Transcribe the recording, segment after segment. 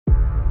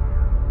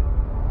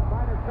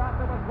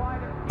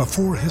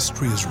Before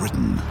history is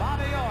written,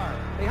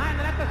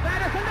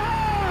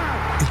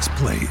 it's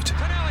played.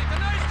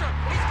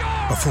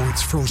 Before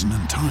it's frozen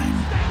in time,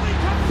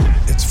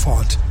 it's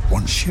fought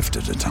one shift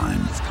at a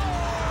time.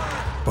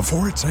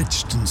 Before it's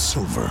etched in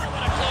silver,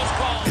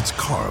 it's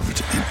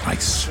carved in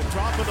ice.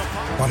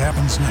 What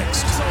happens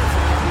next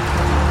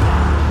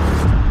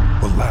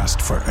will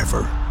last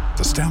forever.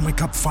 The Stanley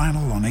Cup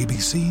Final on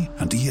ABC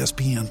and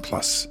ESPN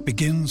Plus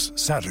begins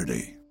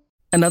Saturday.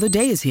 Another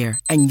day is here,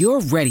 and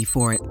you're ready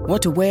for it.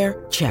 What to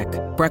wear? Check.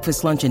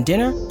 Breakfast, lunch, and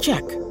dinner?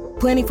 Check.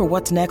 Planning for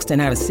what's next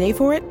and how to save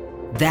for it?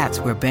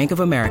 That's where Bank of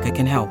America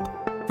can help.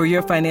 For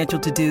your financial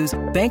to-dos,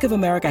 Bank of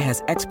America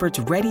has experts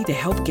ready to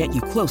help get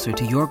you closer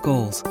to your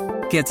goals.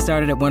 Get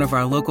started at one of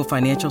our local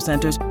financial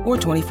centers or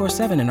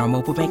 24/7 in our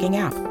mobile banking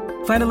app.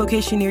 Find a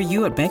location near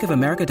you at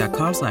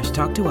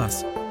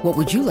bankofamerica.com/talktous. What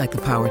would you like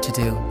the power to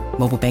do?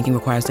 Mobile banking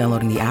requires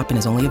downloading the app and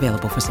is only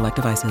available for select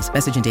devices.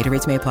 Message and data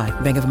rates may apply.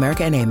 Bank of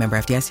America NA, member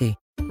FDIC.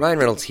 Ryan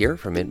Reynolds here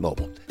from Mint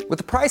Mobile. With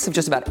the price of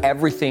just about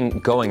everything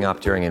going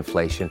up during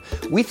inflation,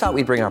 we thought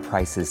we'd bring our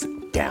prices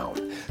down.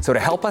 So to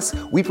help us,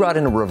 we brought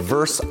in a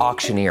reverse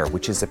auctioneer,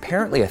 which is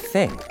apparently a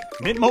thing.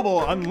 Mint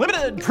Mobile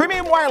Unlimited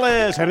Premium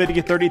Wireless. How to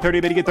get 30,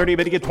 30, bit to get 30,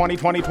 bit to get 20,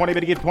 20, 20,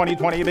 bit to get 20,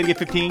 20, bit to get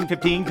 15,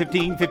 15,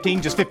 15,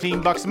 15, just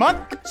 $15 a month?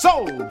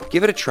 Sold!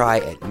 Give it a try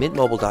at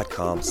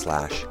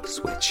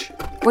mintmobile.com/switch.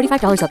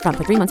 $45 up front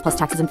for 3 months plus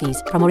taxes and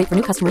fees. Promo rate for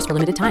new customers for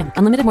limited time.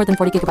 Unlimited more than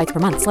 40 gigabytes per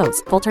month.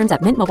 Slows full terms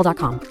at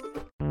mintmobile.com.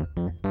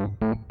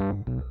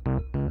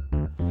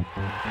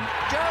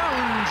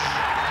 Jones!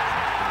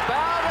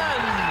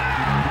 Bowden!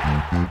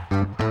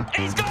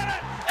 He's got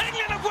it!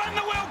 England have won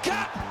the World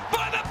Cup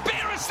by the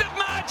barest of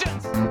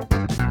margins!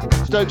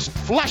 Stokes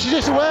flashes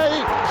it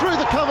away through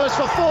the covers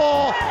for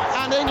 4,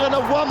 and England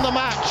have won the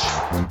match.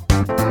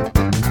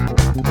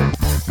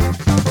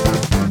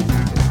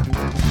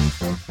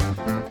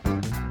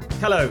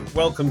 Hello,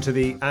 welcome to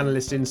the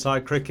Analyst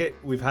Inside Cricket.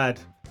 We've had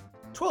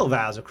 12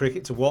 hours of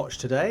cricket to watch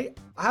today.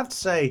 I have to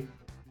say,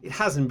 it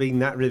hasn't been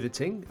that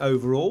riveting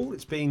overall.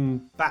 It's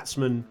been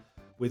batsmen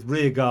with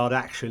rearguard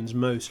actions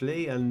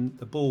mostly, and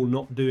the ball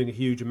not doing a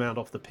huge amount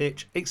off the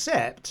pitch,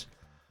 except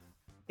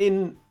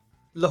in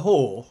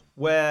Lahore,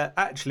 where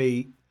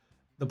actually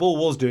the ball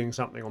was doing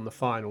something on the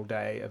final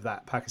day of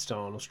that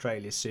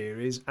Pakistan-Australia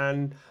series.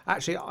 And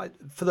actually,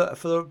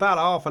 for about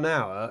half an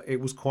hour, it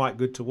was quite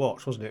good to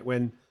watch, wasn't it?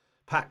 When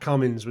Pat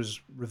Cummins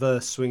was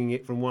reverse swinging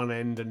it from one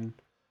end and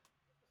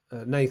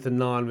Nathan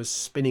Lyon was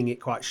spinning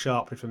it quite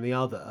sharply from the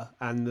other,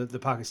 and the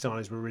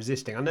Pakistanis were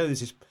resisting. I know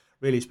this is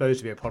really supposed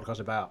to be a podcast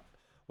about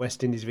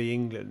West Indies v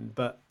England,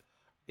 but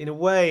in a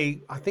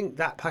way, I think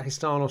that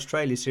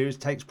Pakistan-Australia series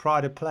takes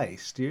pride of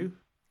place. Do you?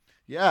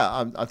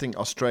 Yeah, I think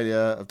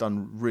Australia have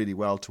done really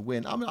well to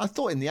win. I mean, I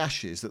thought in the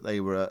Ashes that they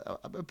were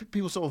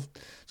people sort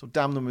of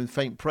damned them with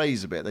faint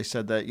praise a bit. They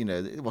said that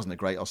it wasn't a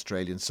great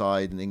Australian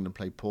side and England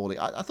played poorly.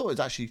 I thought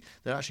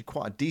they're actually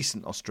quite a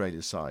decent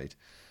Australia side,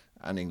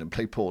 and England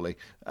played poorly.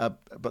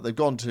 But they've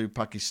gone to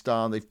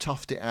Pakistan. They've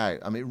toughed it out.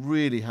 I mean, it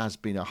really has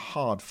been a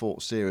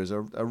hard-fought series, a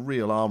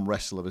real arm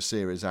wrestle of a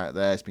series out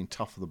there. It's been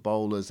tough for the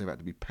bowlers. They've had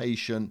to be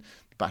patient.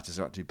 The batters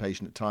have had to be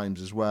patient at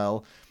times as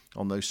well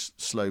on those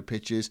slow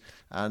pitches,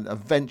 and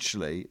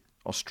eventually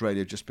Australia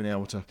have just been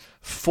able to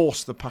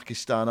force the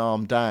Pakistan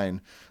arm down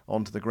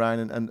onto the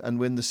ground and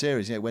win the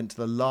series. It went to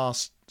the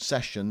last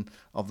session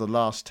of the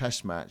last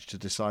Test match to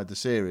decide the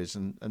series,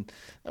 and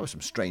there were some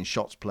strange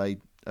shots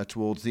played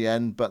towards the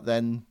end, but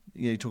then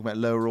you talk about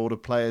lower order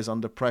players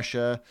under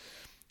pressure.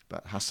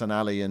 But Hassan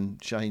Ali and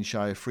Shaheen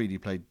Shah Afridi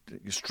played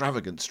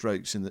extravagant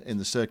strokes in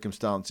the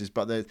circumstances,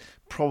 but they're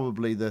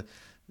probably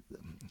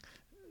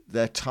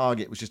their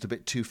target was just a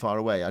bit too far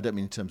away. I don't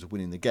mean in terms of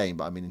winning the game,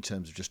 but I mean in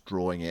terms of just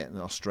drawing it. And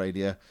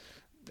Australia,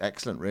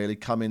 excellent really.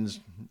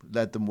 Cummins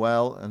led them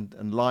well,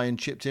 and Lyon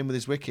chipped in with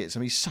his wickets. I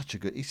mean, he's such a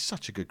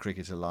good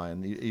cricketer,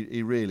 Lyon.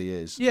 He really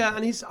is. Yeah,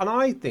 and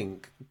I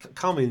think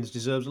Cummins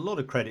deserves a lot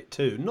of credit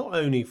too, not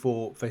only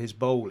for his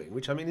bowling,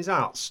 which I mean is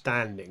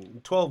outstanding.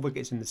 12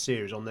 wickets in the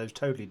series on those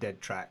totally dead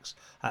tracks,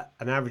 at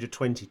an average of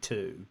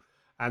 22.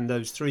 And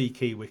those 3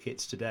 key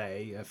wickets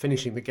today,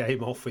 finishing the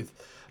game off with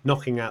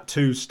knocking out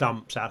 2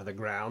 stumps out of the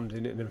ground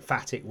in an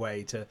emphatic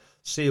way to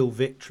seal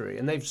victory.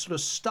 And they've sort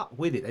of stuck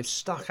with it. They've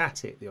stuck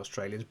at it, the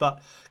Australians.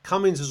 But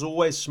Cummins has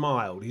always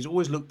smiled. He's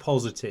always looked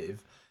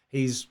positive.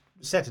 He's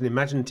set an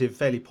imaginative,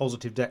 fairly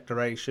positive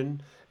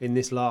declaration in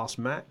this last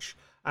match.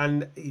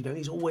 And,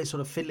 he's always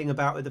sort of fiddling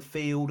about with the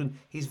field. And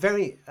he's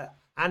very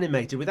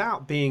animated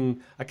without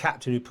being a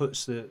captain who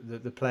puts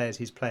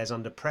his players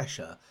under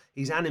pressure.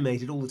 He's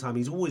animated all the time.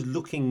 He's always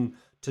looking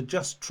to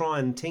just try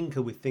and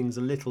tinker with things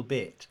a little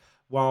bit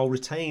while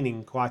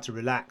retaining quite a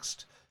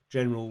relaxed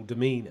general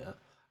demeanour,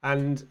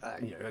 and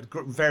a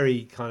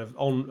very kind of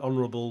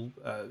honourable,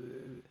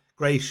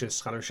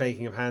 gracious kind of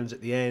shaking of hands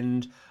at the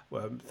end,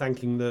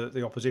 thanking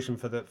the opposition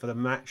for the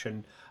match.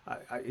 And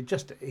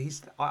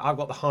I've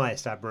got the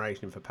highest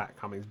admiration for Pat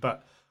Cummins,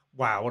 but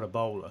wow, what a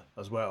bowler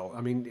as well. I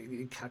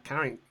mean,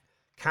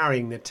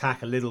 carrying the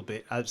attack a little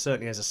bit,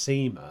 certainly as a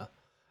seamer,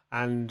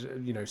 And,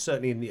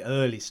 certainly in the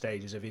early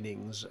stages of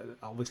innings,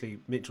 obviously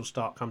Mitchell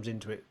Starc comes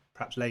into it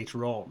perhaps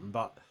later on,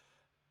 but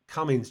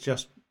Cummins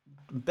just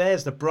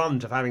bears the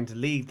brunt of having to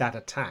lead that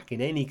attack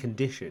in any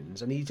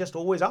conditions, and he's just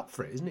always up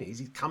for it, isn't he?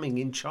 He's coming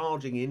in,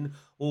 charging in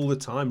all the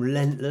time,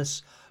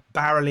 relentless,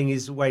 barrelling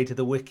his way to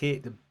the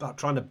wicket,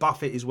 trying to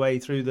buffet his way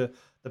through the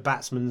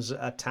batsman's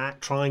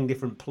attack, trying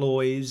different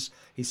ploys.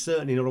 He's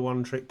certainly not a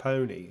one-trick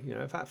pony.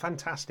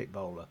 Fantastic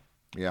bowler.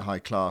 Yeah, high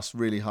class,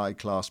 really high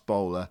class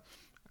bowler,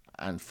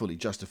 and fully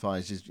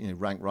justifies his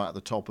rank right at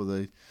the top of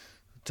the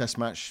Test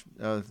match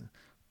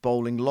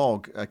bowling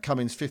log.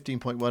 Cummins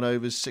 15.1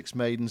 overs, 6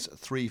 maidens,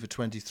 3 for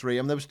 23.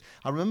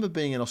 I remember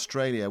being in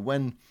Australia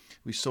when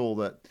we saw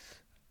that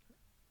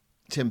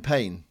Tim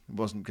Payne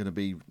wasn't going to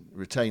be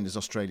retained as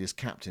Australia's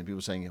captain. People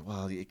were saying,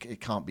 well,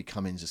 it can't be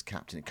Cummins as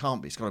captain. It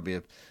can't be. It's got to be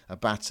a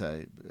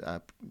batter.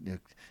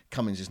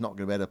 Cummins is not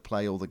going to be able to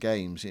play all the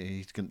games.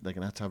 They're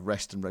going to have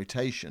rest and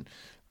rotation.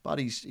 But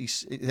he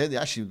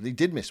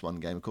did miss one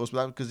game, of course, but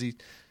that was because he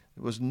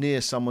was near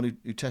someone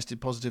who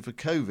tested positive for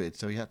COVID,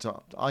 so he had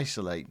to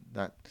isolate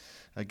that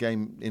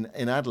game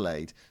in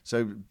Adelaide.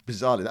 So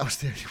bizarrely, that was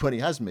the only one he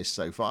has missed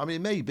so far. I mean,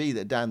 it may be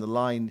that down the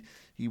line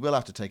he will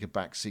have to take a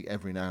back seat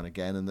every now and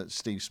again, and that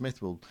Steve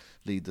Smith will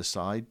lead the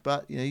side.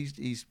 But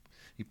he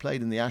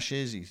played in the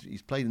Ashes,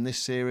 he's played in this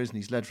series, and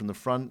he's led from the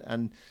front,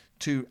 and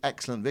 2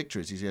 excellent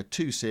victories. He's had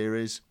 2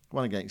 series,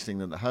 one against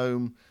England at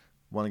home,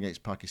 one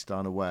against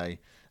Pakistan away.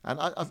 And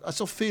I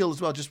sort of feel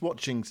as well, just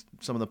watching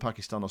some of the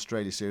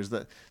Pakistan-Australia series,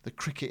 that the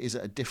cricket is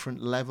at a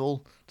different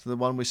level to the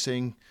one we're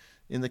seeing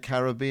in the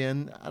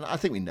Caribbean. And I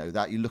think we know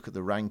that. You look at the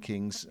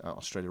rankings,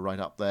 Australia right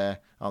up there,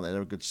 aren't they?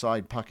 They're a good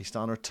side.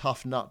 Pakistan are a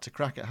tough nut to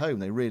crack at home.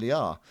 They really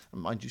are.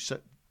 And mind you,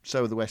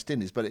 so are the West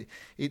Indies. But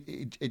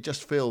it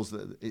just feels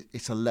that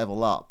it's a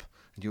level up.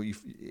 And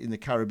in the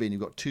Caribbean,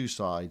 you've got 2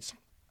 sides,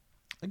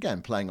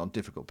 again, playing on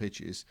difficult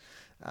pitches.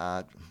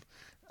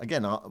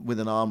 Again, with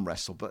an arm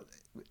wrestle, but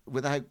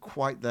without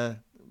quite the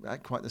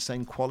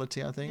same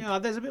quality, I think. Yeah,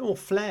 there's a bit more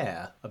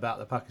flair about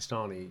the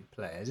Pakistani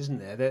players, isn't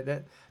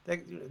there?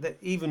 They're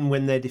even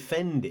when they're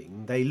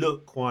defending, they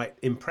look quite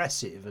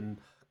impressive and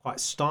quite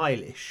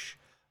stylish.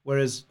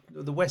 Whereas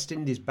the West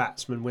Indies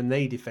batsmen, when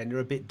they defend, are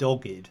a bit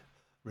dogged,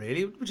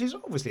 really, which is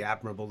obviously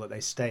admirable that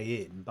they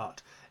stay in,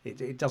 but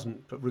it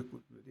doesn't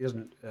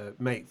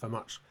make for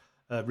much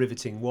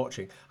riveting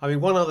watching. I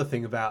mean, one other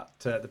thing about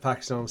the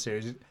Pakistan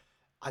series.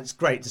 It's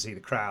great to see the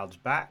crowds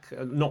back.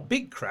 Not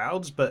big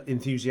crowds, but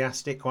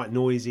enthusiastic, quite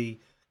noisy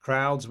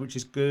crowds, which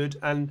is good.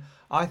 And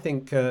I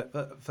think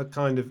for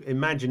kind of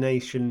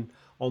imagination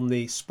on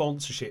the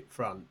sponsorship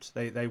front,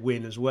 they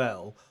win as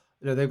well.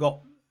 They've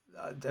got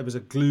there was a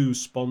glue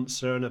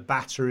sponsor and a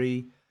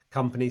battery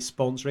company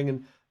sponsoring,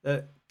 and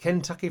the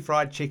Kentucky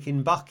Fried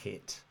Chicken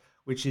bucket,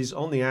 which is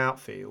on the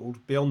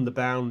outfield beyond the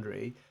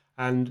boundary.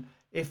 And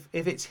if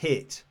it's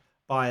hit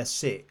by a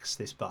 6,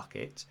 this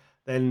bucket,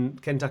 then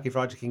Kentucky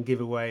Fried Chicken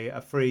give away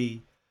a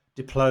free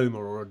diploma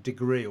or a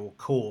degree or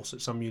course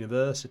at some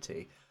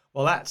university.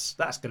 Well, that's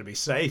going to be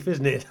safe,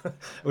 isn't it?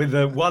 With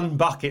the 1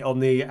 bucket on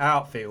the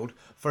outfield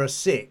for a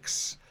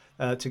 6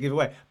 to give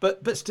away.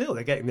 But still,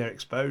 they're getting their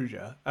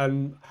exposure.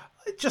 And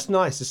it's just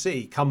nice to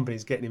see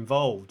companies getting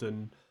involved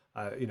and,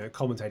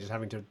 commentators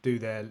having to do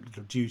their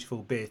little dutiful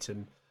bit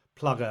and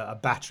plug a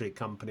battery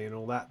company and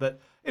all that. But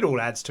it all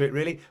adds to it,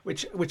 really,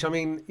 which I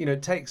mean,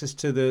 takes us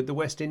to the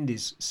West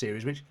Indies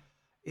series, which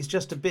is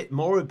just a bit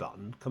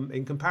moribund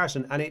in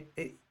comparison, and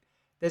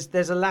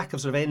there's a lack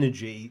of sort of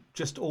energy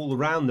just all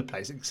around the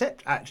place,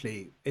 except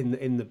actually in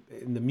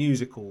the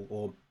musical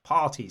or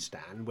party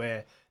stand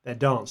where they're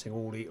dancing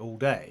all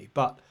day.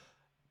 But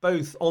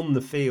both on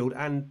the field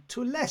and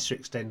to a lesser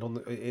extent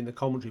in the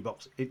commentary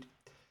box, it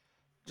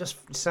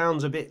just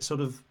sounds a bit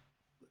sort of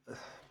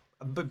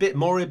a bit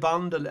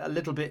moribund, a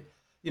little bit.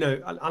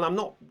 And I'm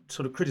not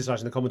sort of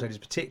criticising the commentators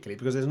particularly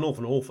because there's not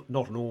an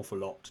awful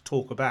lot to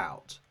talk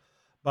about.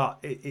 But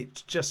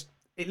it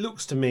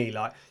looks to me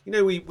like,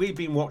 we've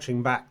been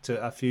watching back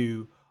to a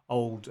few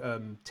old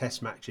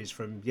Test matches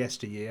from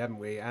yesteryear, haven't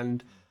we?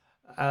 And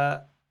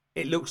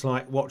it looks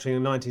like watching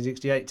a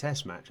 1968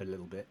 Test match a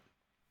little bit.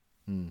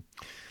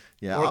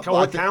 Yeah,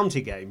 or a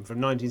county game from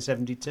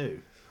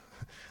 1972.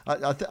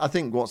 I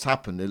think what's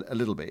happened a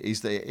little bit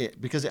is that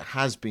because it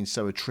has been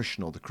so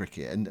attritional, the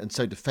cricket, and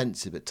so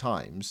defensive at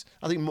times,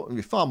 I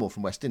think far more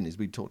from West Indies.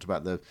 We talked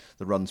about the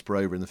runs per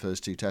over in the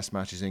first 2 Test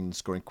matches, England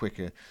scoring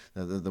quicker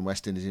than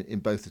West Indies in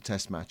both the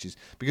Test matches,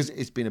 because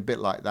it's been a bit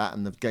like that,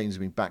 and the games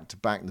have been back to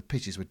back, and the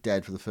pitches were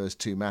dead for the first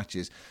 2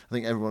 matches. I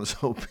think everyone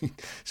sort of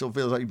feels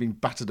like you've been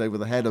battered over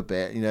the head a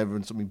bit.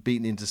 Everyone's sort of been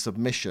beaten into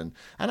submission,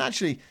 and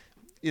actually,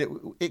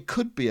 it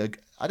could be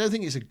I don't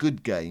think it's a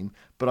good game,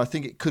 but I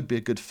think it could be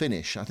a good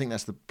finish. I think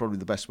that's probably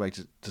the best way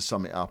to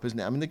sum it up, isn't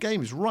it? I mean, the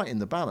game is right in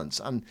the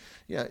balance, and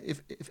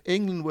if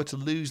England were to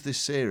lose this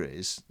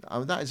series,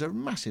 that is a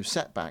massive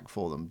setback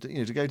for them.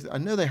 To go to, I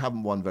know they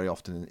haven't won very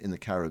often in the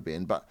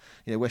Caribbean, but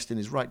West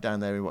Indies right down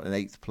there in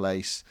 8th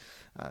place.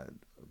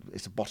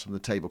 It's the bottom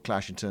of the table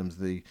clash in terms of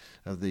the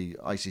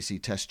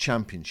ICC Test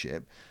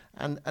Championship,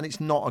 and it's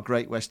not a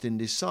great West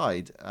Indies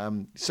side.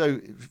 So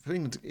for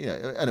England,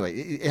 anyway,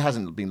 it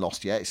hasn't been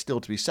lost yet. It's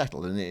still to be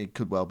settled, and it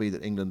could well be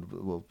that England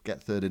will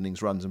get third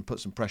innings runs and put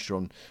some pressure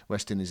on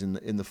West Indies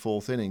in the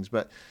fourth innings.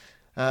 But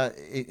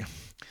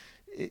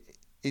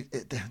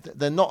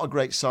they're not a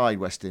great side,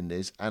 West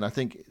Indies, and I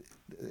think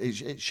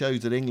it shows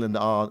that England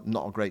are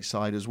not a great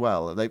side as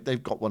well.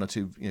 They've got one or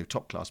two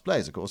top class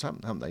players, of course,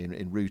 haven't they?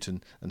 In Root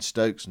and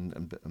Stokes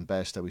and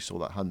Bairstow. We saw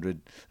that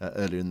 100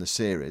 earlier in the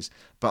series,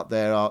 but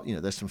there are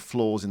there's some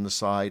flaws in the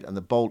side, and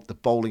the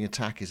bowling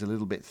attack is a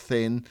little bit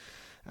thin,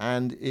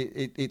 and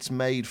it's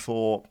made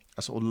for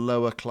a sort of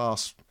lower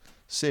class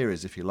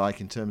series, if you like,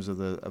 in terms of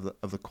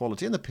the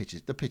quality, and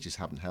the pitches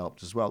haven't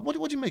helped as well. What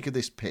do you make of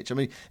this pitch? I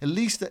mean, at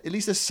least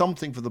there's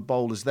something for the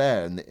bowlers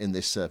there in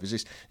this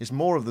surface. It's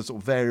more of the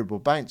sort of variable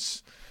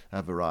bounce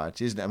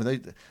variety, isn't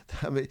it?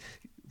 I mean,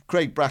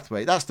 Craig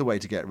Brathwaite, that's the way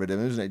to get rid of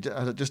him, isn't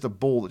it? Just a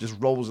ball that just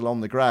rolls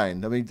along the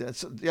ground. I mean,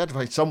 you had to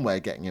find some way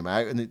of getting him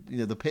out, and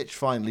the pitch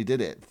finally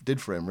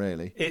did for him,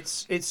 really.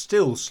 It's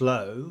still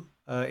slow.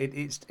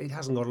 It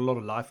hasn't got a lot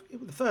of life.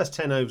 The first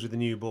 10 overs with the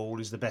new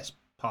ball is the best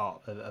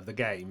part of the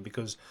game,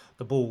 because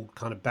the ball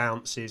kind of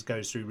bounces,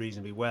 goes through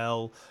reasonably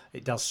well.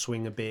 It does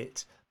swing a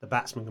bit. The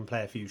batsman can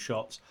play a few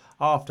shots.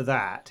 After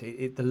that,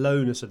 the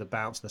lowness of the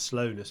bounce, the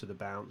slowness of the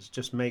bounce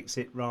just makes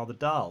it rather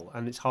dull,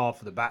 and it's hard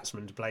for the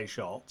batsman to play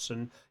shots,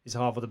 and it's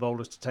hard for the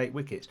bowlers to take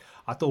wickets.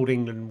 I thought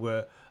England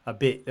were a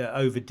bit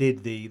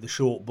overdid the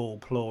short ball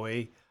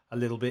ploy a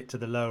little bit to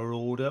the lower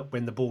order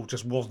when the ball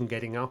just wasn't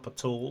getting up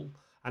at all,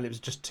 and it was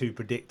just too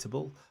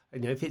predictable.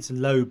 If it's a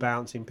low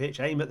bouncing pitch,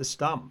 aim at the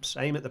stumps,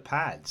 aim at the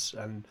pads,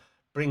 and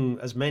bring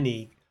as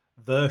many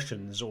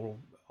versions or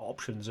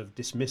options of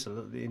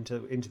dismissal into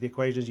the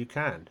equation as you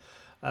can.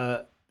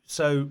 It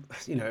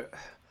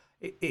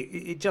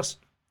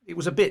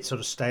was a bit sort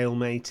of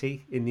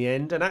stalematey in the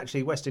end, and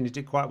actually West Indies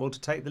did quite well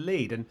to take the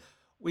lead. And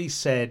we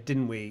said,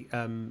 didn't we,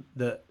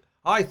 that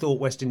I thought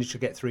West Indies should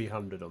get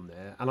 300 on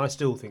there, and I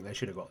still think they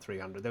should have got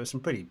 300. There were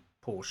some pretty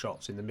poor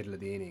shots in the middle of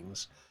the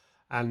innings,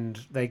 and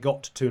they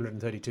got to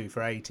 232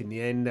 for 8 in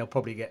the end. They'll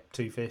probably get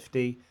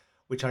 250,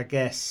 which I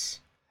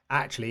guess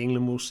actually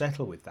England will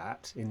settle with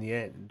that in the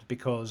end,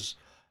 because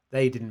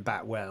they didn't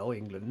bat well,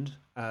 England.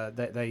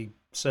 They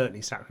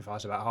certainly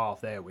sacrificed about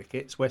half their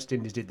wickets. West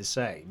Indies did the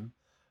same,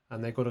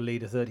 and they got a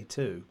lead of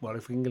 32. Well,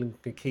 if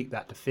England can keep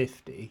that to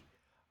 50,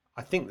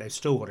 I think they've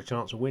still got a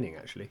chance of winning,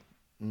 actually.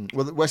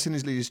 Well, the West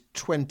Indies lead is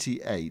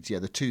 28. Yeah,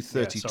 the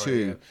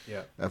 232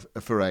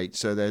 for 8.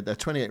 So they're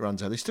 28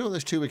 runs out. They still got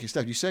those 2 wickets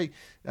left. You say,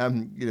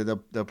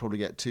 they'll probably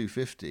get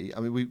 250. I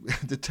mean,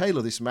 the tale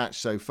of this match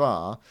so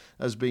far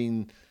has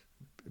been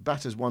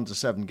batters 1 to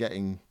 7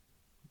 getting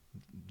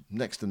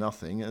next to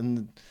nothing,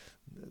 and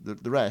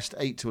the rest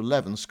 8 to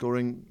 11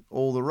 scoring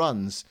all the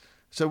runs.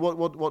 So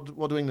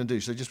what do England do?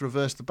 So just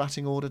reverse the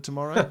batting order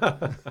tomorrow?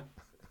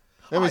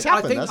 It's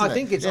happened, hasn't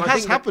it? It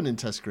has happened in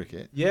Test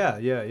cricket. Yeah.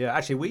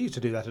 Actually, we used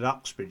to do that at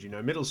Uxbridge.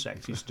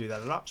 Middlesex used to do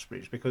that at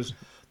Uxbridge, because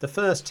the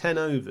first 10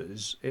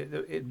 overs,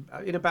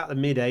 in about the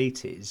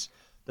mid-80s,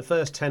 the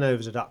first 10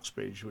 overs at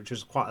Uxbridge, which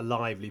was quite a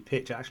lively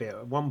pitch, actually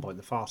at one point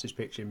the fastest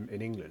pitch in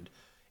England,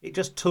 it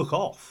just took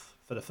off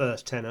for the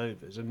first 10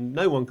 overs, and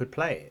no one could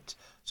play it.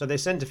 So they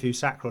sent a few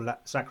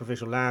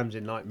sacrificial lambs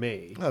in like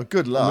me. Oh,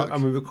 good luck.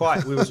 And we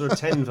were sort of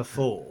 10 for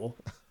 4,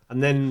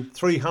 and then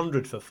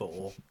 300 for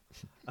 4.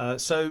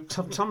 So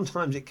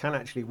sometimes it can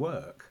actually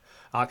work.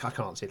 I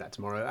can't see that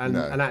tomorrow.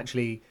 And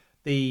actually,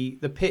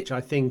 the pitch,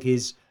 I think,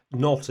 is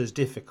not as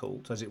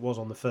difficult as it was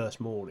on the first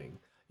morning.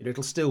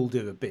 It'll still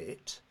do a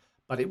bit,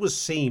 but it was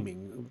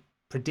seaming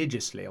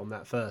prodigiously on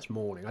that first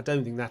morning. I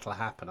don't think that'll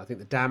happen. I think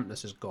the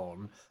dampness has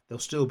gone. There'll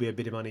still be a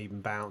bit of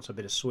uneven bounce, a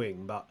bit of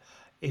swing. But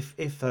if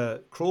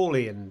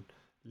Crawley and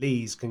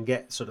Lees can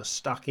get sort of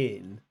stuck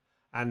in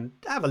and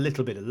have a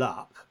little bit of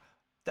luck,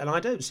 then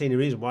I don't see any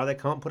reason why they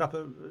can't put up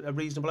a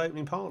reasonable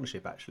opening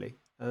partnership, actually.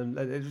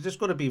 They've just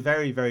got to be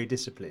very, very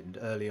disciplined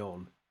early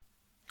on.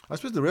 I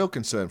suppose the real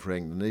concern for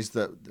England is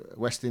that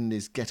West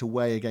Indies get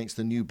away against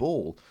the new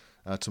ball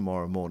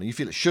tomorrow morning. You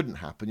feel it shouldn't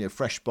happen.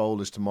 Fresh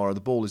bowlers tomorrow. The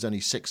ball is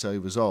only 6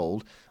 overs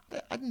old.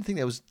 I didn't think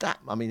there was that.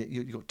 I mean,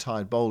 you've got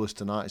tired bowlers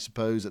tonight, I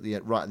suppose,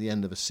 right at the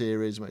end of a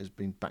series where it's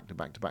been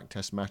back-to-back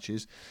Test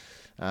matches.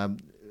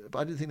 But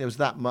I didn't think there was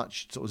that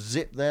much sort of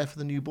zip there for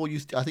the new ball.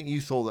 I think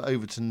you thought that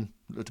Overton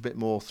looked a bit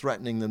more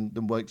threatening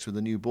than Woakes with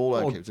the new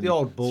ball. The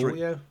odd ball,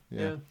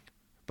 yeah.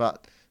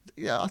 But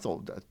I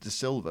thought De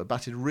Silva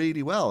batted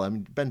really well. I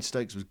mean, Ben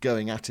Stokes was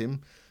going at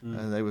him,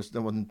 and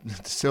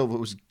De Silva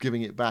was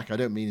giving it back. I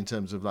don't mean in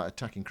terms of like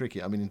attacking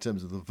cricket. I mean in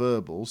terms of the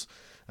verbals.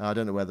 I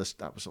don't know whether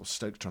that was sort of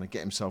Stokes trying to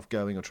get himself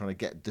going or trying to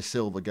get De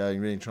Silva going,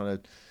 really trying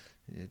to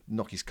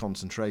knock his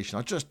concentration.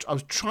 I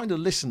was trying to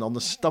listen on the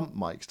stump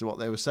mics to what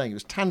they were saying. It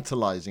was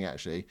tantalising,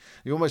 actually.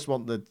 You almost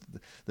want the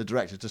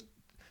director to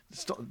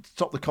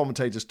stop the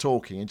commentators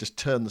talking and just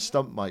turn the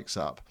stump mics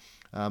up.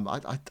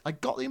 I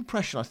got the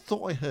impression, I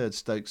thought I heard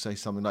Stokes say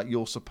something like,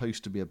 "You're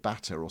supposed to be a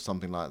batter," or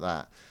something like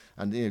that.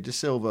 And De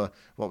Silva,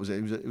 what was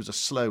it? It was a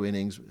slow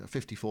innings,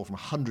 54 from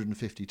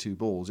 152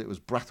 balls. It was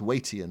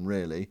Brathwaitean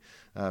really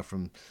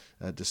from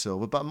De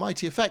Silva, but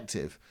mighty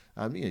effective.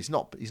 He's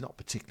not a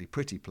particularly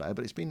pretty player,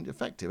 but it's been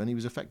effective, and he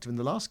was effective in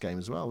the last game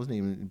as well, wasn't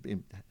he?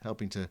 In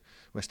helping to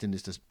West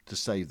Indies to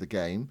save the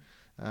game.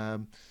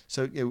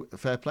 So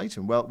fair play to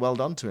him. Well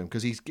done to him,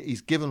 because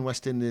he's given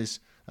West Indies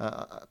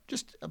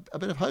just a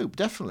bit of hope.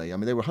 Definitely. I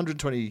mean, they were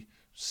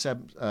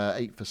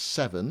 128 for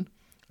 7,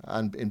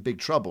 and in big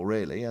trouble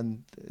really.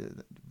 And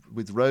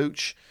with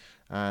Roach,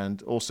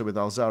 and also with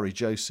Alzari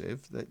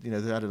Joseph, they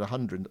added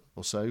 100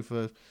 or so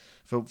for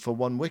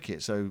 1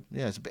 wicket. So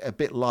yeah, it's a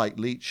bit like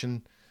Leach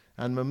and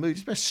Mahmood.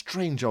 It's been a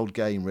strange old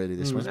game, really.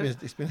 This one.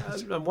 It's been.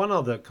 And one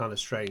other kind of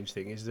strange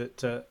thing is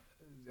that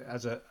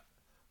as a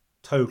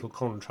total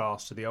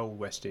contrast to the old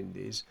West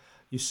Indies,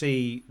 you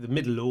see the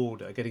middle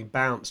order getting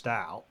bounced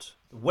out.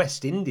 The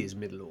West Indies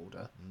middle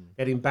order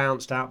getting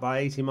bounced out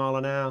by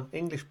 80-mile-an-hour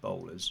English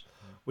bowlers,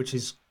 which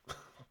is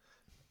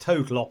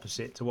total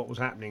opposite to what was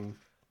happening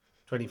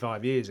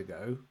 25 years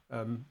ago,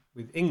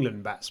 with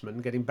England batsmen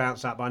getting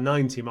bounced out by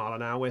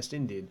 90-mile-an-hour West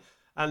Indian.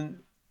 And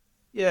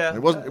yeah,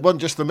 it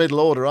wasn't just the middle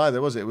order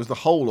either, was it? It was the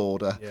whole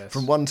order, yes,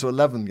 from 1 to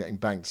 11 getting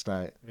bounced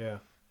out. Yeah,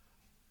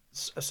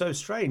 so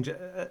strange,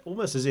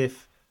 almost as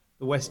if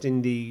the West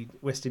Indies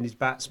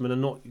batsmen are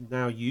not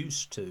now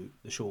used to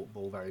the short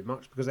ball very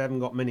much, because they haven't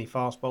got many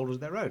fast bowlers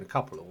of their own. A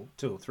couple, or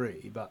 2 or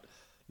 3, but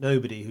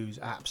nobody who's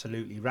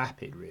absolutely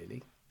rapid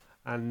really.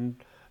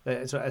 And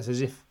it's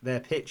as if their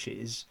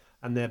pitches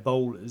and their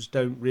bowlers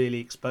don't really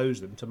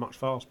expose them to much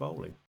fast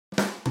bowling.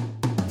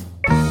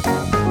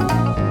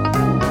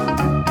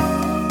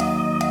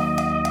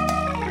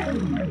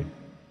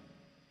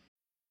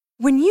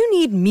 When you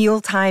need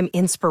mealtime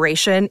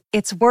inspiration,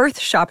 it's worth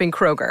shopping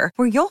Kroger,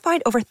 where you'll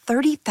find over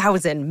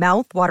 30,000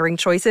 mouth-watering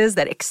choices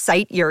that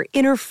excite your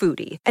inner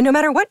foodie. And no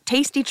matter what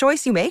tasty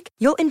choice you make,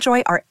 you'll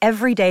enjoy our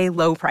everyday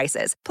low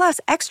prices, plus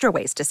extra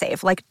ways to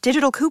save, like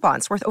digital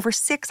coupons worth over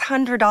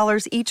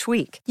 $600 each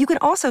week. You can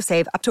also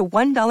save up to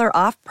 $1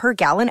 off per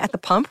gallon at the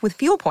pump with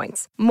fuel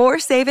points. More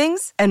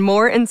savings and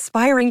more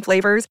inspiring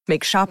flavors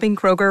make shopping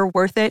Kroger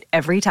worth it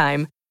every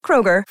time.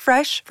 Kroger,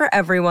 fresh for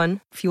everyone.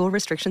 Fuel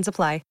restrictions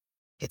apply.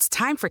 It's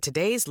time for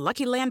today's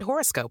Lucky Land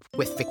horoscope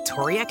with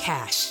Victoria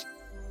Cash.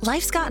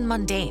 Life's gotten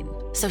mundane,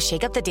 so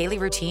shake up the daily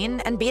routine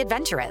and be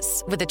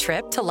adventurous with a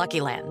trip to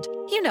Lucky Land.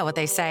 You know what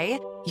they say,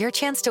 your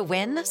chance to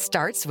win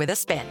starts with a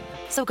spin.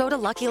 So go to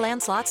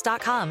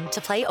LuckyLandSlots.com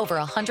to play over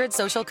 100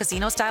 social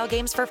casino-style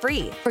games for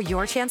free for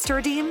your chance to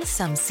redeem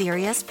some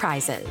serious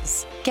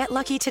prizes. Get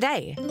lucky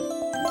today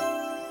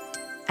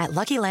at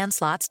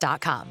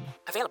LuckyLandSlots.com.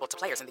 Available to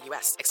players in the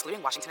U.S.,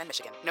 excluding Washington and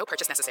Michigan. No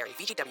purchase necessary.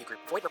 VGW Group.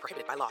 Void where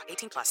prohibited by law.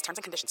 18+. Terms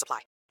and conditions apply.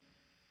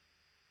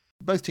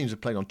 Both teams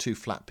have played on 2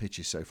 flat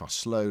pitches so far.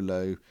 Slow,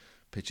 low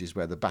pitches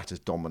where the batters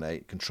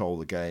dominate, control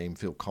the game,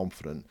 feel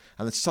confident.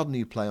 And then suddenly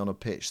you play on a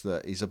pitch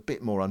that is a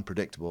bit more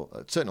unpredictable.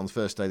 Certainly on the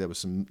first day there was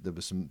some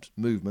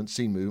movement,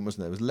 seam movement,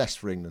 wasn't there? There was less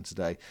for England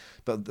today.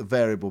 But the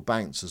variable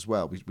bounce as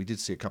well. We did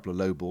see a couple of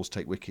low balls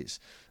take wickets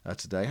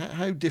today.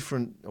 How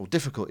different or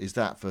difficult is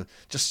that for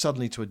just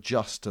suddenly to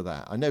adjust to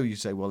that? I know you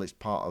say, well, it's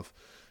part of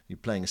you're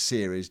playing a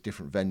series,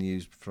 different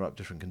venues for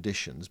different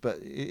conditions, but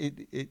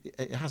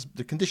it has,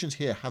 the conditions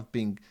here have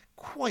been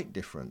quite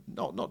different.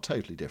 Not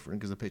totally different,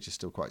 because the pitch is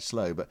still quite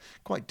slow, but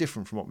quite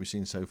different from what we've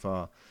seen so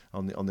far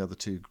on the other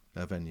 2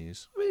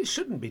 venues. I mean, it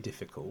shouldn't be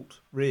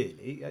difficult,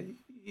 really.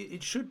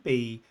 It should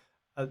be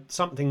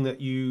something that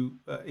you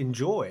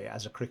enjoy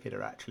as a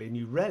cricketer, actually, and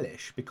you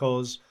relish,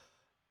 because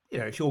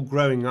if you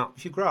grow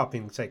up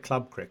in, say,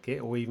 club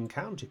cricket or even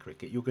county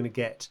cricket, you're going to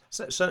get,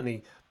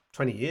 certainly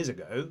 20 years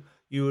ago,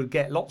 you would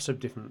get lots of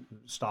different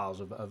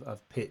styles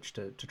of pitch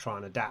to try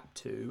and adapt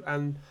to.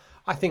 And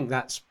I think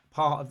that's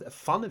part of the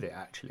fun of it,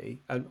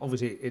 actually. And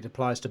obviously it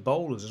applies to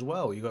bowlers as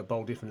well. You've got to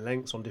bowl different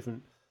lengths on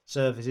different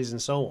surfaces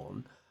and so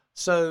on.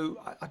 So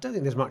I don't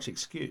think there's much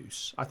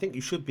excuse. I think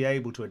you should be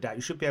able to adapt.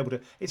 You should be able to...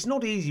 It's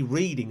not easy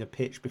reading a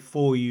pitch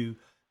before you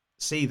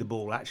see the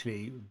ball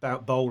actually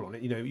bowl on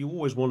it. You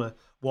always want to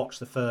watch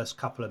the first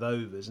couple of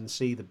overs and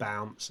see the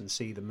bounce and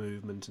see the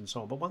movement and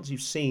so on. But once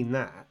you've seen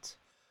that,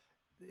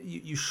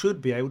 you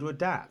should be able to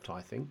adapt,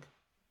 I think.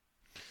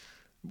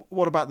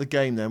 What about the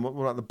game then? What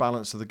about the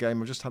balance of the game?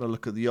 I've just had a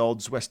look at the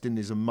odds. West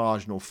Indies are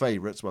marginal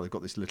favourites. Well, they've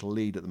got this little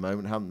lead at the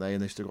moment, haven't they?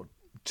 And they've still got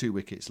 2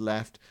 wickets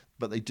left,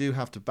 but they do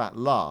have to bat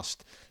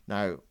last.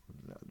 Now,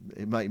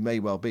 it may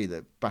well be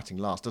that batting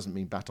last doesn't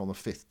mean bat on the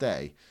 5th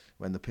day,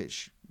 when the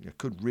pitch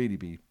could really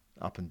be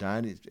up and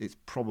down. It's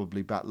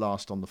probably bat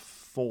last on the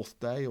 4th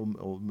day,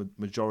 or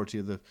majority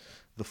of the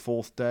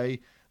 4th day.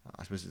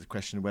 I suppose it's a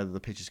question of whether the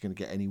pitch is going to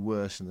get any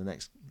worse in the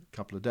next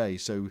couple of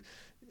days. So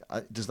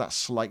does that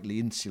slightly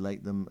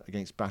insulate them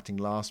against batting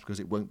last, because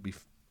it won't be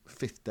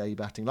 5th day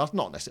batting last?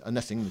 Not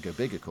unless England go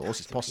big, of course.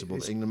 It's possible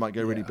that England might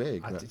go really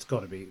big. It's got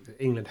to be.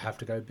 England have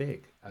to go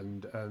big,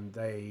 and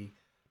they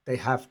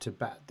have to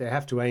bat. They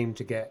have to aim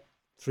to get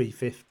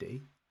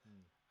 350,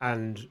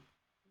 and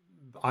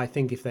I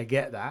think if they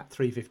get that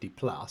 350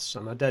 plus,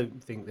 and I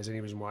don't think there's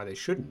any reason why they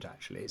shouldn't.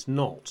 Actually, it's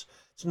not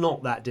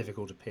that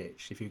difficult to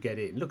pitch if you get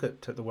in. Look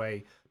at the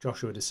way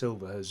Joshua Da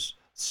Silva has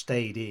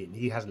stayed in.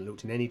 He hasn't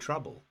looked in any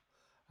trouble.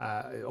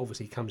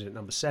 Obviously, he comes in at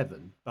number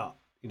 7, but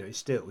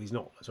he's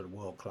not a sort of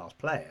world class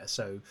player.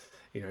 So,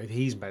 if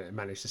he's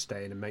managed to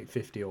stay in and make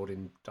 50 odd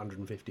in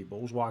 150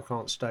 balls, why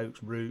can't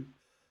Stokes, Root,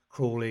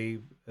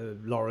 Crawley,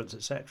 Lawrence,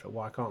 etc.?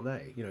 Why can't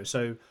they?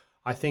 So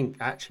I think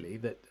actually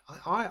that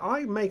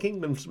I make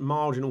England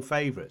marginal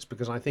favourites,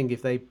 because I think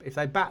if they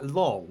bat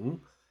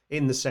long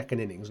in the second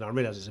innings, and I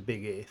realise it's a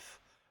big if,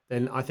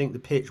 then I think the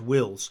pitch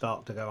will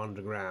start to go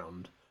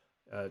underground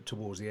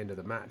towards the end of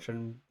the match,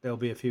 and there'll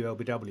be a few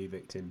LBW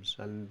victims,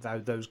 and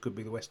those could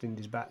be the West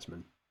Indies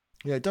batsmen.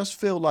 Yeah, it does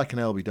feel like an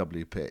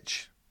LBW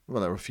pitch. Well,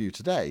 there were a few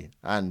today,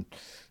 and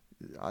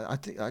I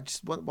think I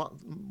just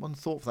one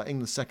thought for that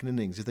England second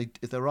innings: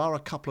 if there are a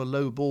couple of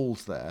low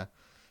balls there,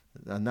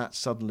 and that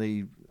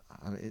suddenly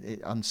it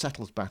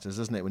unsettles batters,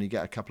 doesn't it? When you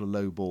get a couple of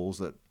low balls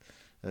that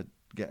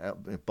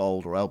get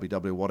bowled or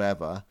LBW or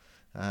whatever,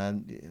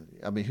 and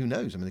I mean, who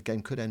knows? I mean, the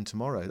game could end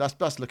tomorrow.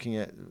 That's looking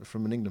at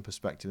from an England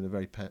perspective in a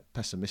very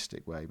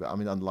pessimistic way, but I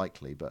mean,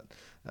 unlikely. But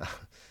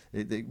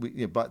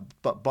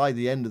but by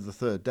the end of the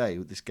third day,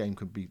 this game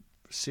could be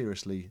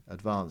seriously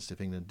advanced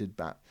if England did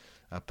bat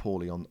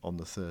poorly on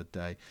the third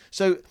day.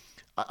 So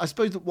I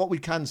suppose that what we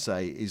can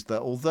say is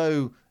that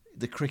although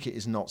the cricket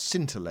is not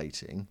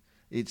scintillating,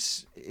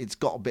 it's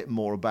got a bit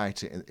more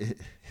about it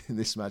in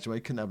this match. I mean,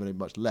 it couldn't have any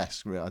much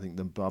less, really, I think,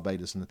 than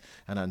Barbados and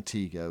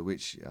Antigua,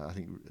 which I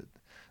think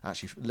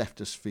actually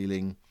left us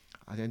feeling,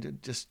 I don't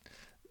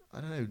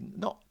know,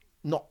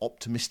 not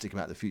optimistic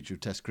about the future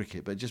of Test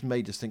cricket, but it just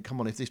made us think, come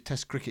on, if this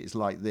Test cricket is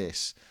like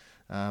this,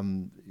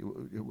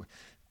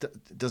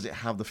 does it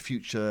have the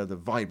future, the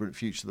vibrant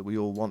future that we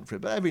all want for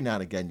it? But every now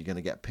and again, you're going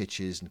to get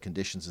pitches and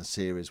conditions and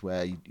series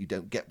where you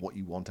don't get what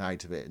you want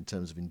out of it in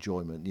terms of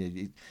enjoyment.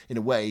 In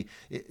a way,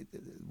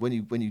 when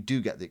you do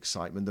get the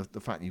excitement,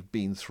 the fact you've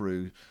been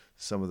through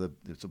some of the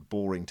sort of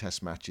boring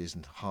Test matches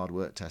and hard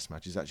work Test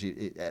matches,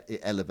 actually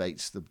it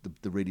elevates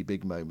the really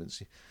big moments.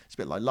 It's a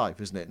bit like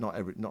life, isn't it?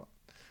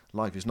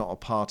 Life is not a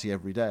party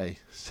every day.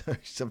 So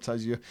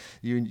sometimes you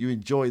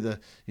enjoy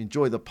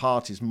the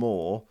parties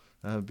more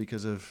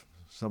because of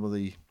some of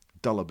the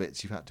duller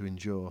bits you've had to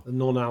endure. The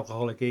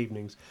non-alcoholic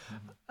evenings.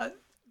 I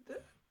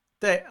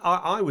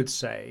would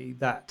say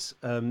that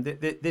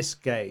this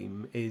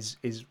game is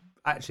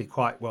actually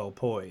quite well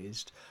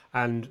poised,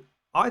 and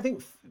I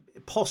think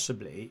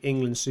possibly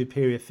England's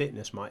superior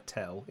fitness might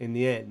tell in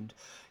the end.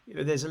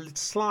 There's a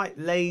slight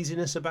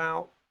laziness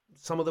about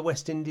some of the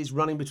West Indies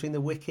running between the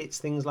wickets,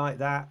 things like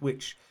that,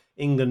 which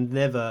England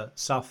never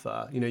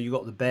suffer. You've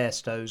got the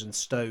Bairstows and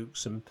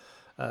Stokes and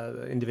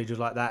individuals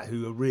like that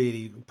who are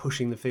really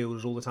pushing the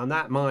fielders all the time.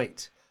 That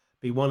might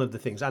be one of the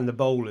things. And the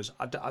bowlers,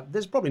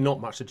 there's probably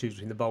not much to choose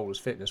between the bowlers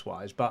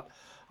fitness-wise, but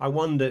I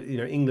wonder,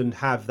 England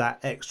have that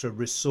extra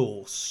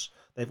resource.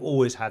 They've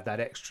always had that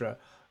extra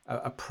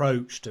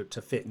approach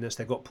to fitness.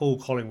 They've got Paul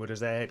Collingwood as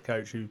their head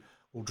coach, who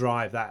will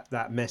drive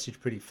that message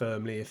pretty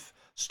firmly if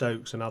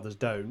Stokes and others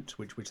don't,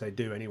 which they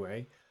do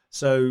anyway.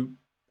 So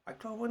I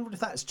wonder if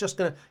that's just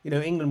going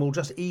to, England will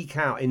just eke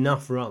out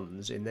enough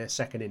runs in their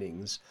second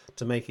innings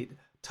to make it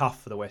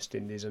tough for the West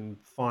Indies and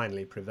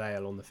finally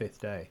prevail on the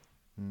fifth day.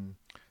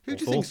 Who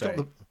do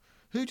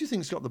you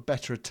think's got the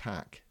better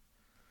attack?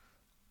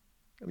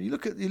 I mean, you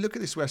look at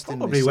this West Indies.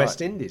 Probably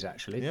West Indies,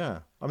 actually. Yeah,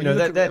 I mean,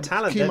 their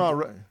talent.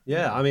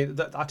 Yeah, I mean,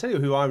 I tell you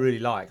who I really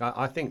like.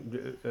 I think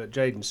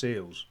Jayden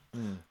Seales,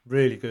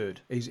 really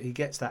good. He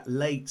gets that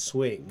late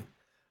swing,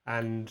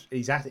 and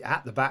he's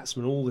at the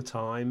batsman all the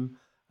time.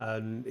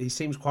 And he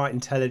seems quite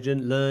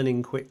intelligent,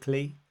 learning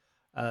quickly.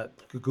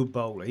 Good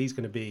bowler. He's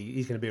going to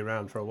be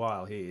around for a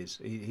while. He is.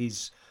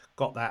 He's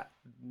got that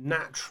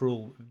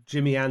natural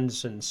Jimmy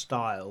Anderson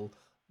style,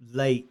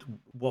 late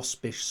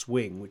waspish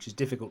swing, which is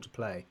difficult to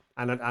play,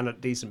 and a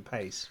decent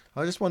pace.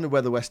 I just wonder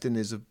whether West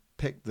Indies have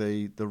picked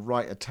the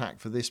right attack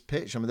for this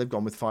pitch. I mean, they've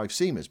gone with 5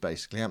 seamers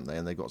basically, haven't they?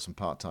 And they've got some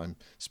part-time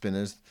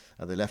spinners.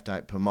 They left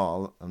out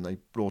Permal and they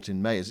brought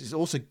in Mayers. It's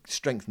also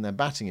strengthened their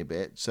batting a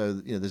bit, so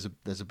there's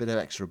a bit of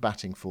extra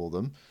batting for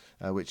them,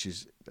 which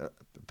is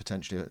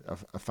potentially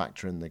a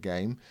factor in the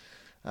game.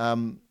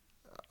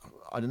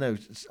 I don't know.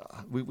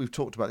 We've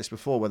talked about this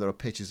before, whether a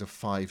pitch is a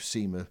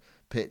 5-seamer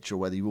pitch or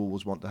whether you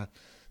always want to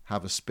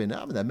have a spinner.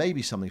 I mean, there may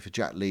be something for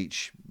Jack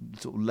Leach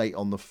sort of late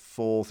on the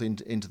 4th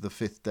into the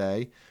 5th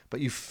day, but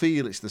you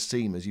feel it's the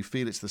seamers. You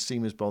feel it's the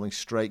seamers bowling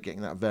straight,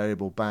 getting that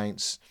variable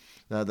bounce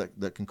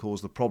that can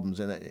cause the problems.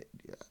 And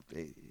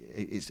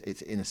it's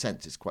in a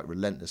sense, it's quite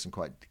relentless and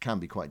can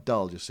be quite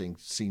dull just seeing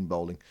seam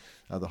bowling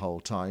the whole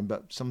time.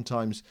 But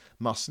sometimes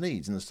must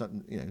needs, and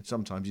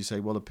sometimes you say,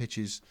 well, a pitch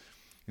is,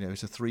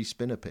 it's a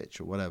 3-spinner pitch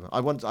or whatever. I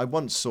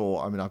once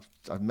saw, I mean,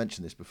 I've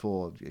mentioned this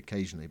before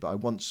occasionally, but I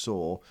once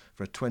saw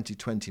for a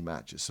 2020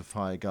 match at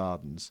Sophia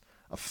Gardens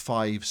a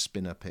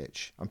 5-spinner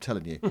pitch. I'm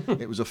telling you,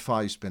 it was a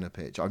 5-spinner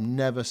pitch. I've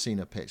never seen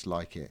a pitch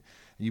like it.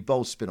 You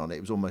bowled spin on it;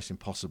 it was almost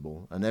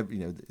impossible. And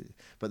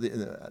but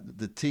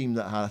the team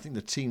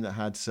that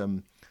had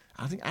some.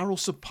 I think Arul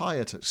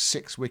Sapaya took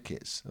 6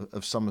 wickets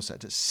of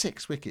Somerset, took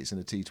 6 wickets in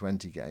a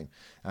T20 game,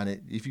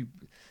 and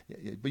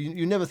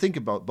you never think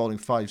about bowling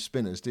 5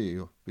 spinners, do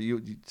you? But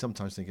you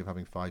sometimes think of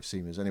having 5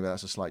 seamers. Anyway,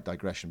 that's a slight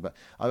digression. But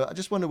I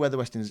just wonder whether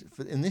West Indies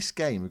in this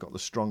game have got the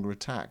stronger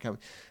attack. I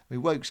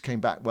mean, Woakes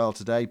came back well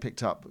today,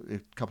 picked up a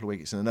couple of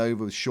wickets in an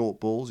over with short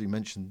balls. You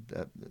mentioned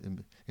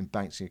in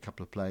bouncing a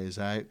couple of players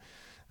out.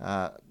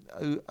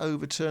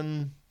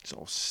 Overton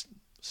sort of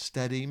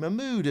steady.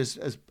 Mahmood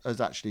has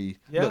actually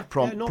looked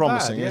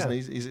promising, bad, isn't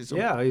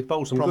he? He's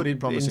bowled some good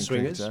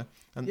in-swingers.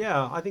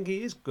 I think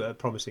he is a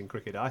promising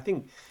cricketer. I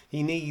think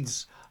he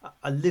needs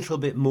a little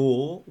bit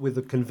more with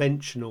a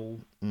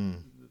conventional,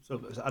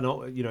 sort of,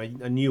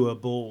 a newer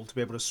ball to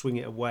be able to swing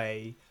it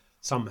away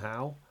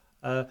somehow.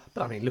 But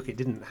I mean, look, it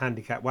didn't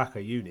handicap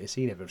Waqar Younis.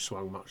 He never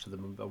swung much of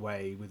them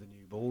away with a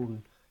new ball,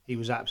 and he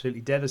was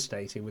absolutely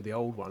devastating with the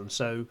old one.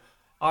 So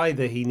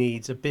either he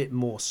needs a bit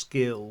more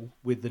skill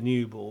with the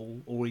new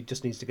ball, or he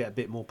just needs to get a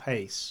bit more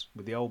pace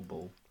with the old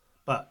ball.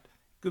 But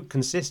good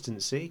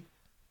consistency,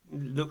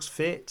 looks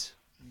fit,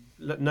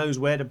 knows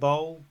where to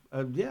bowl.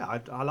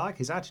 I like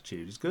his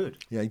attitude. It's good.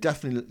 Yeah, he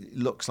definitely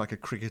looks like a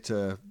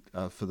cricketer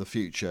for the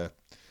future.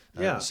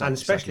 And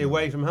especially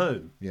away from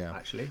home. Yeah,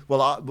 actually.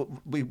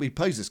 Well, we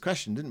posed this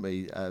question, didn't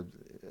we,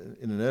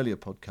 in an earlier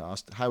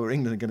podcast? How are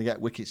England going to get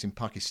wickets in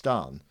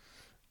Pakistan?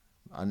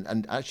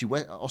 And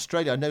actually,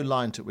 Australia, I know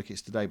Lyon took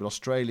wickets today, but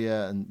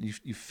Australia, and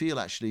you feel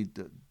actually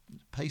that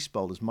pace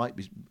bowlers might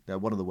be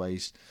one of the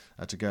ways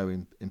to go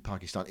in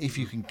Pakistan, if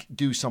you can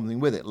do something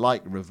with it,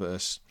 like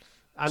reverse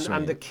swing.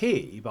 And the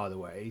key, by the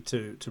way,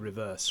 to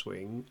reverse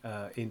swing,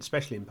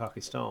 especially in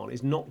Pakistan,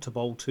 is not to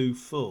bowl too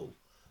full,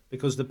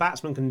 because the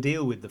batsman can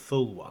deal with the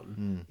full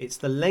one. It's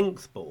the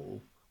length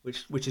ball,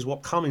 which is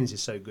what Cummins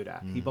is so good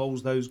at. He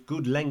bowls those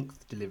good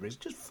length deliveries,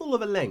 just full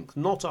of a length,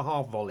 not a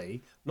half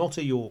volley, not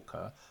a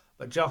Yorker,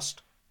 but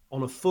just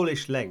on a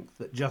fullish length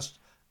that just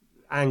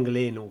angle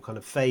in or kind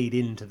of fade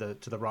into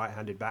the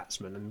right-handed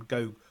batsman and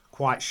go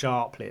quite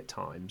sharply at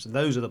times. And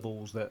those are the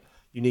balls that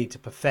you need to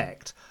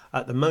perfect.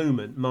 At the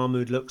moment,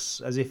 Mahmood looks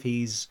as if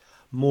he's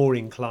more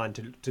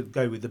inclined to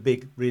go with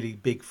the really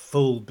big,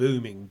 full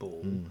booming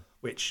ball,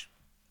 which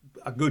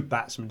a good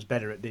batsman's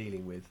better at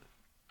dealing with.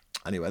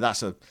 Anyway,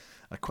 that's a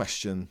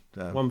question.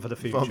 One for the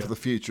future. One for the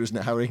future, isn't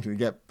it? How are England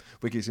going to get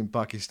wickets in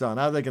Pakistan?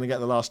 How are they going to get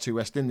the last 2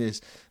 West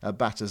Indies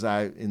batters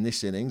out in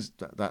this innings?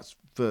 That's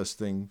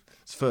first in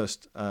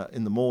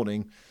the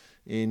morning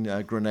in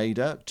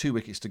Grenada. 2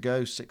 wickets to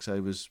go, 6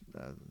 overs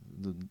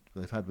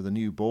they've had with a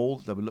new ball.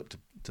 They will look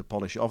to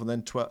polish it off, and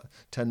then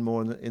 10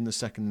 more in the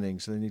second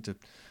innings. So they need to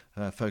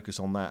focus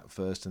on that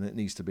first, and it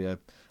needs to be a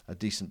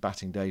decent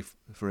batting day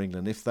for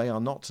England if they are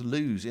not to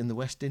lose in the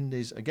West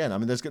Indies again. I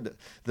mean, there's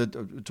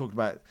talk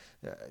about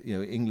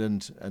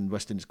England and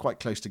West Indies quite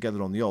close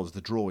together on the odds.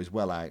 The draw is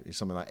well out. It's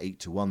something like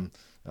 8-1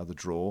 the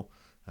draw,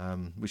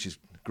 which is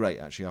great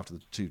actually after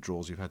the 2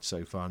 draws you've had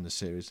so far in the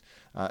series.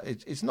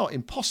 It's not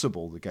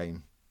impossible the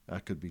game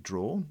could be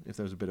drawn if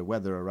there was a bit of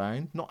weather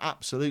around. Not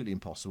absolutely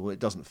impossible. It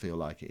doesn't feel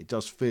like it. It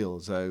does feel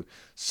as though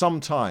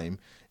sometime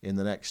in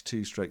the next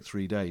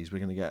 2-3 days we're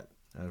going to get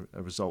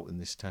a result in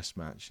this Test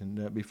match, and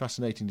it'll be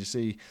fascinating to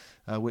see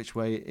which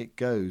way it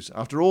goes.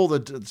 After all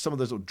some of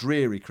the sort of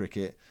dreary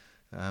cricket,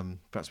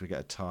 perhaps we get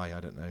a tie. I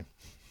don't know.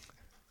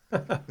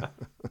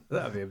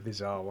 That would be a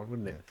bizarre one,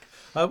 wouldn't it?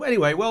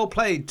 Anyway, well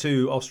played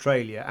to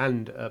Australia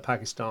and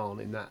Pakistan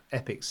in that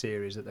epic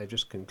series that they've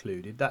just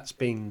concluded. That's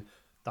been,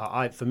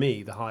 for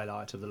me, the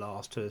highlight of the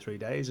last 2 or 3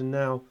 days, and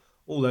now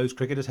all those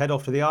cricketers head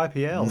off to the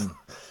IPL.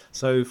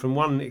 So from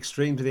one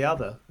extreme to the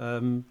other.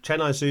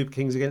 Chennai Super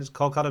Kings against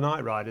Kolkata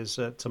Knight Riders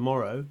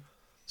tomorrow.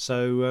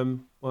 So,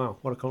 wow,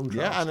 what a contrast.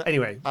 Yeah,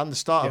 and the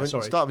start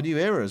of a new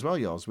era as well,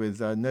 Yoz, with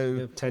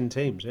 10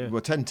 teams, yeah.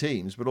 Well, 10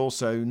 teams, but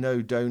also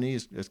no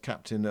Dhoni as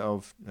captain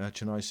of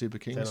Chennai Super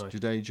Kings.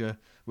 Jadeja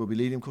will be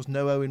leading. Of course,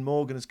 no Owen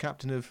Morgan as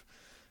captain of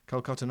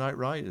Kolkata Knight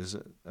Riders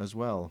as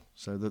well.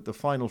 So the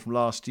final from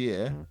last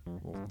year,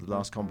 or the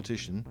last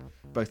competition,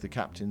 both the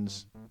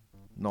captains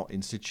not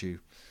in situ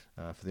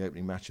for the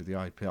opening match of the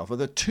IPL. For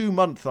the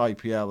 2-month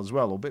IPL as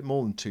well, or a bit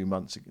more than 2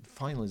 months, the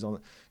final is on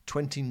the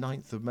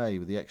 29th of May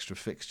with the extra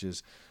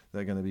fixtures that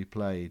are going to be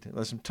played.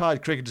 There's some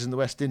tired cricketers in the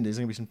West Indies. There's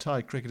going to be some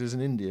tired cricketers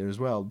in India as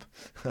well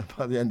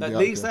by the end of the IPL.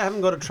 At least they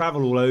haven't got to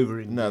travel all over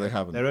India. No, they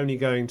haven't. They're only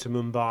going to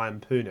Mumbai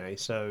and Pune,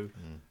 so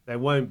there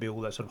won't be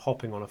all that sort of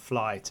hopping on a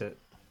flight at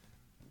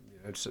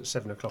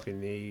 7 o'clock in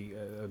the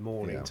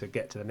morning to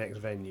get to the next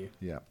venue.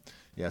 Yeah,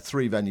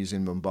 3 venues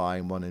in Mumbai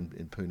and 1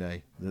 in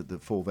Pune, the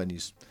 4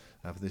 venues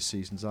for this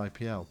season's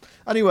IPL.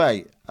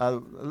 Anyway, a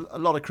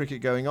lot of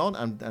cricket going on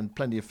and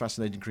plenty of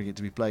fascinating cricket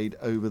to be played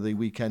over the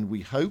weekend,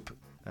 we hope,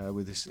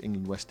 with this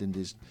England-West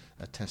Indies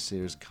Test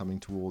series coming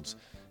towards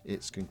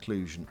its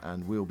conclusion.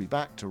 And we'll be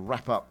back to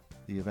wrap up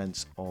the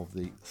events of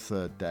the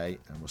 3rd day,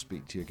 and we'll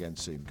speak to you again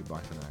soon.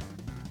 Goodbye for now.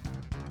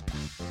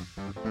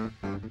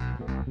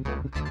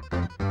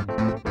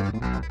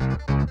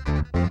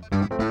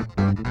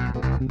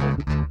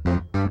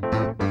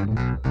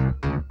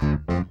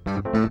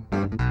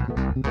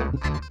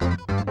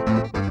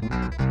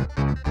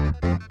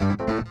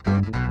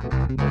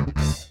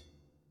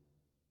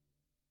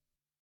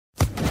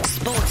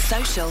 Sports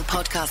Social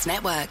Podcast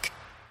Network.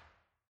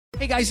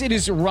 Hey guys, it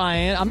is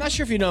Ryan. I'm not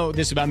sure if you know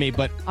this about me,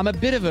 but I'm a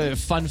bit of a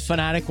fun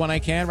fanatic when I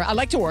can. I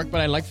like to work,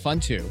 but I like fun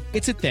too.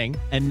 It's a thing.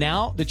 And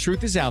now the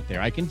truth is out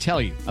there. I can tell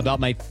you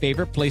about my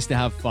favorite place to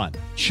have fun.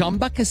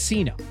 Chumba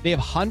Casino. They have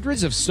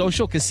hundreds of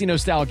social casino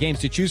style games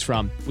to choose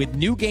from with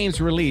new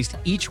games released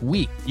each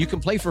week. You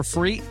can play for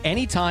free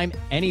anytime,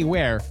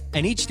 anywhere.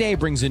 And each day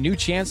brings a new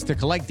chance to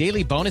collect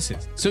daily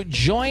bonuses. So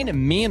join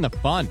me in the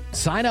fun.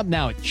 Sign up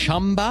now at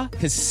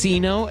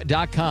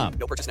ChumbaCasino.com.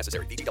 No purchase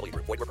necessary. VGW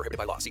Group. Void where prohibited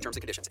by law. See terms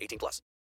and conditions. 18+.